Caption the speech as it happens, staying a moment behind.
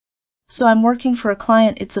So I'm working for a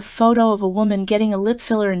client. It's a photo of a woman getting a lip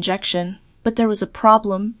filler injection, but there was a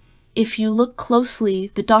problem. If you look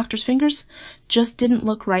closely, the doctor's fingers just didn't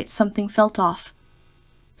look right. Something felt off.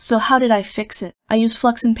 So how did I fix it? I used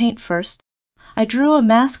Flux in Paint first. I drew a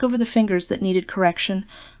mask over the fingers that needed correction,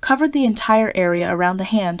 covered the entire area around the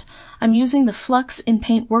hand. I'm using the Flux in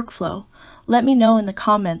Paint workflow. Let me know in the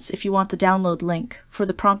comments if you want the download link for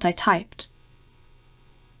the prompt I typed.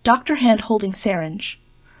 Doctor hand holding syringe.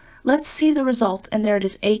 Let's see the result, and there it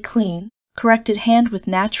is, a clean, corrected hand with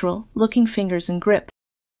natural looking fingers and grip.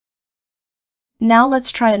 Now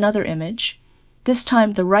let's try another image. This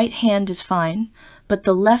time the right hand is fine, but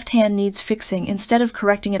the left hand needs fixing. Instead of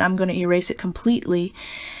correcting it, I'm going to erase it completely.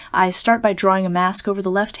 I start by drawing a mask over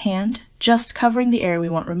the left hand, just covering the area we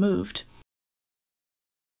want removed.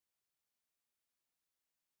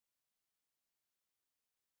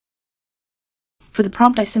 For the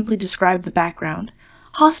prompt, I simply described the background.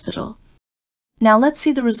 Hospital. Now let's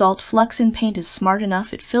see the result. Flux in Paint is smart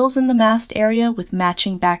enough. It fills in the masked area with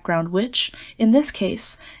matching background, which, in this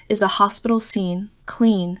case, is a hospital scene,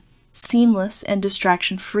 clean, seamless, and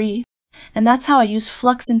distraction-free. And that's how I use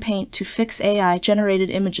Flux in Paint to fix AI-generated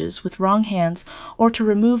images with wrong hands or to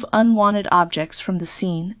remove unwanted objects from the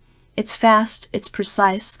scene. It's fast, it's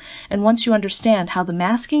precise, and once you understand how the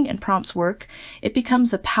masking and prompts work, it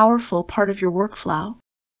becomes a powerful part of your workflow.